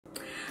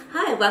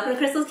Hi, welcome to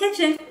Crystal's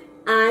Kitchen.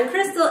 I'm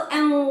Crystal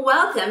and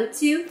welcome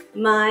to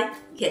my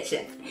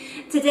kitchen.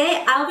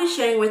 Today I'll be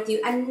sharing with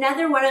you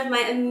another one of my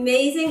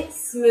amazing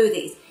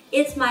smoothies.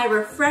 It's my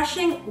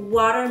refreshing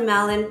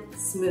watermelon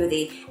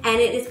smoothie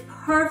and it is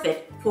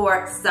perfect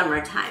for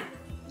summertime.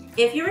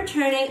 If you're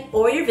returning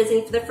or you're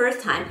visiting for the first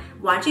time,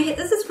 why don't you hit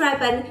the subscribe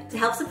button to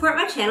help support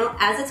my channel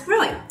as it's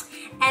growing.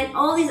 And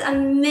all these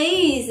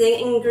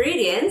amazing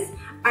ingredients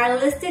are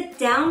listed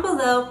down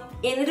below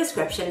in the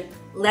description.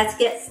 Let's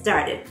get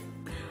started.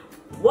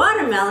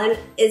 Watermelon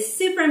is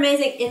super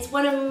amazing. It's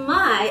one of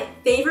my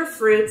favorite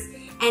fruits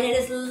and it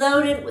is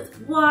loaded with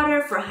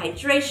water for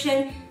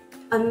hydration,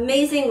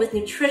 amazing with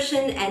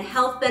nutrition and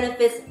health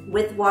benefits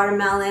with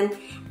watermelon.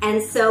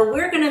 And so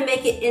we're gonna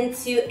make it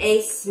into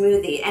a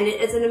smoothie and it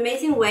is an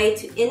amazing way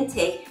to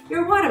intake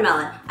your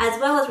watermelon, as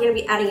well as we're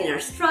gonna be adding in our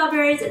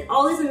strawberries and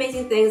all these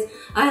amazing things.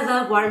 I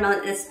love watermelon,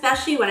 and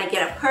especially when I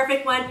get a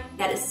perfect one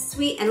that is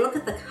sweet, and look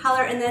at the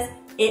color in this.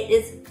 It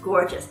is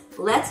gorgeous.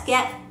 Let's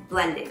get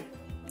blending.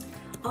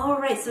 All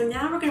right, so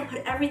now we're gonna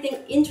put everything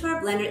into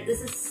our blender.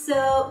 This is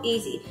so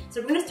easy.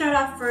 So we're gonna start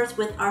off first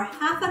with our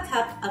half a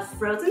cup of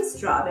frozen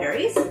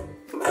strawberries.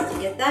 To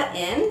get that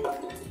in,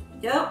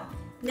 go.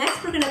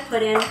 Next, we're gonna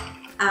put in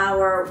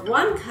our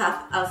 1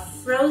 cup of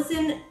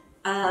frozen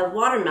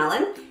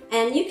watermelon.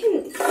 And you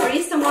can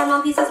freeze some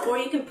watermelon pieces or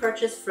you can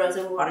purchase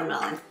frozen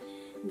watermelon.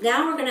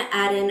 Now we're gonna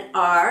add in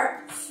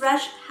our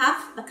fresh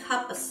half a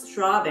cup of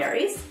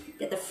strawberries.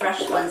 Get the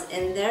fresh ones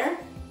in there.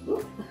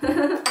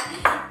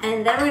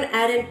 And then we're gonna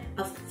add in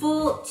a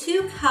full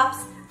 2 cups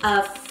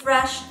of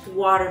fresh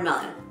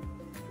watermelon.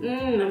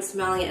 I'm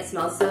smelling it, it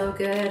smells so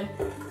good.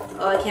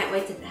 Oh, I can't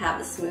wait to have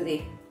the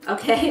smoothie.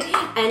 Okay,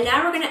 and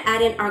now we're gonna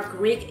add in our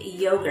Greek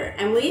yogurt.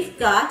 And we've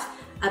got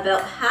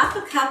about half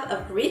a cup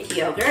of Greek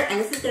yogurt, and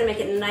this is gonna make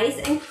it nice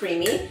and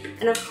creamy.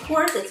 And of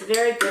course, it's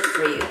very good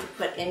for you to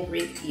put in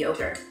Greek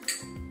yogurt.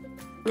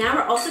 Now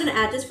we're also gonna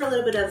add, just for a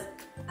little bit of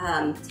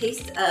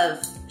taste of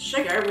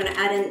sugar, we're gonna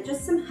add in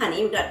just some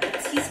honey. We've got a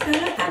teaspoon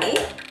of honey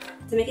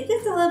to make it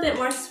just a little bit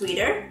more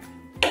sweeter.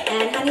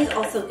 And honey is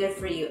also good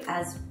for you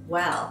as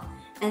well.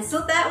 And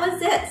so that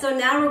was it. So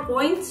now we're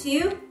going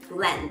to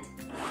blend.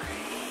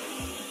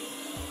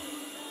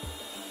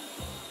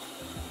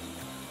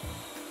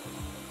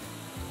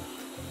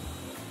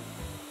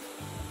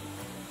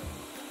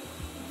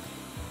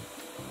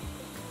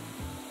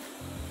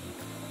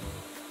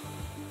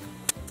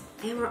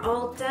 And we're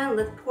all done.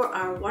 Let's pour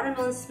our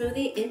watermelon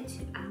smoothie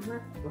into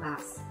our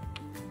glass.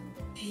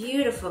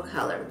 Beautiful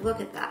color, look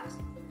at that.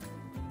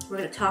 We're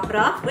gonna top it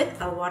off with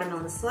a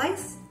watermelon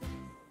slice.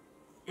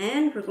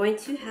 And we're going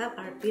to have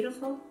our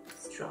beautiful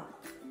straw.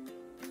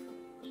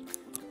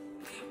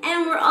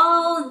 And we're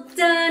all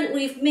done.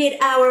 We've made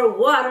our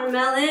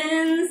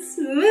watermelon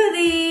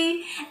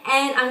smoothie.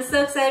 And I'm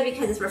so excited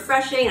because it's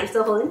refreshing. I'm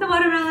still holding the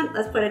watermelon.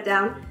 Let's put it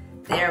down.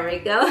 There we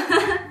go.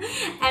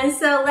 And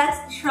so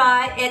let's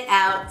try it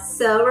out.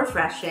 So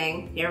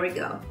refreshing. Here we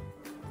go.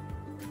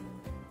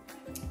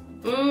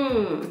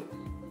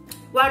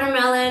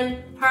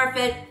 Watermelon,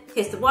 perfect.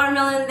 Taste the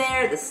watermelon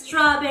there, the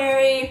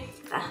strawberry,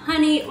 the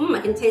honey. I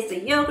can taste the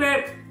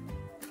yogurt.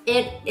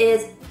 It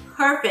is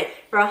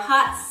perfect for a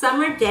hot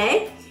summer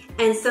day.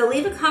 And so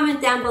leave a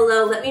comment down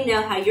below. Let me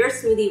know how your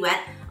smoothie went.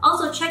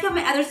 Also, check out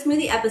my other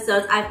smoothie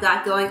episodes I've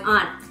got going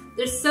on.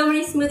 There's so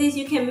many smoothies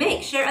you can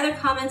make. Share other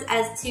comments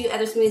as to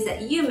other smoothies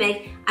that you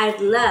make. I'd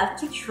love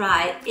to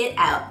try it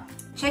out.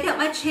 Check out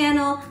my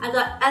channel. I've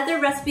got other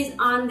recipes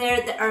on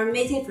there that are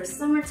amazing for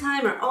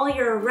summertime or all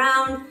year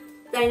round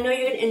that I know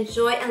you're gonna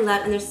enjoy and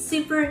love, and they're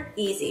super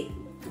easy.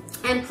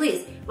 And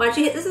please, why don't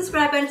you hit the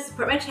subscribe button to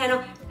support my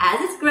channel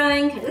as it's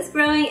growing, because it's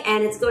growing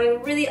and it's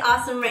going really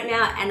awesome right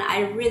now, and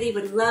I really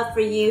would love for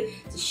you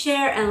to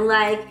share and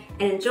like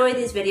and enjoy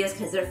these videos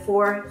because they're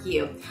for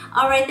you.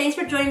 All right, thanks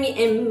for joining me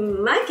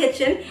in my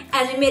kitchen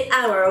as we made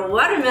our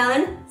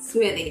watermelon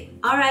smoothie.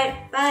 All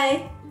right,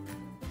 bye.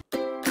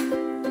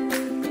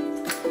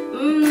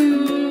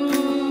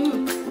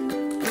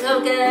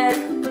 So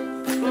good.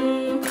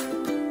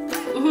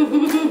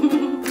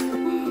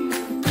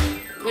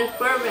 It's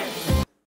perfect.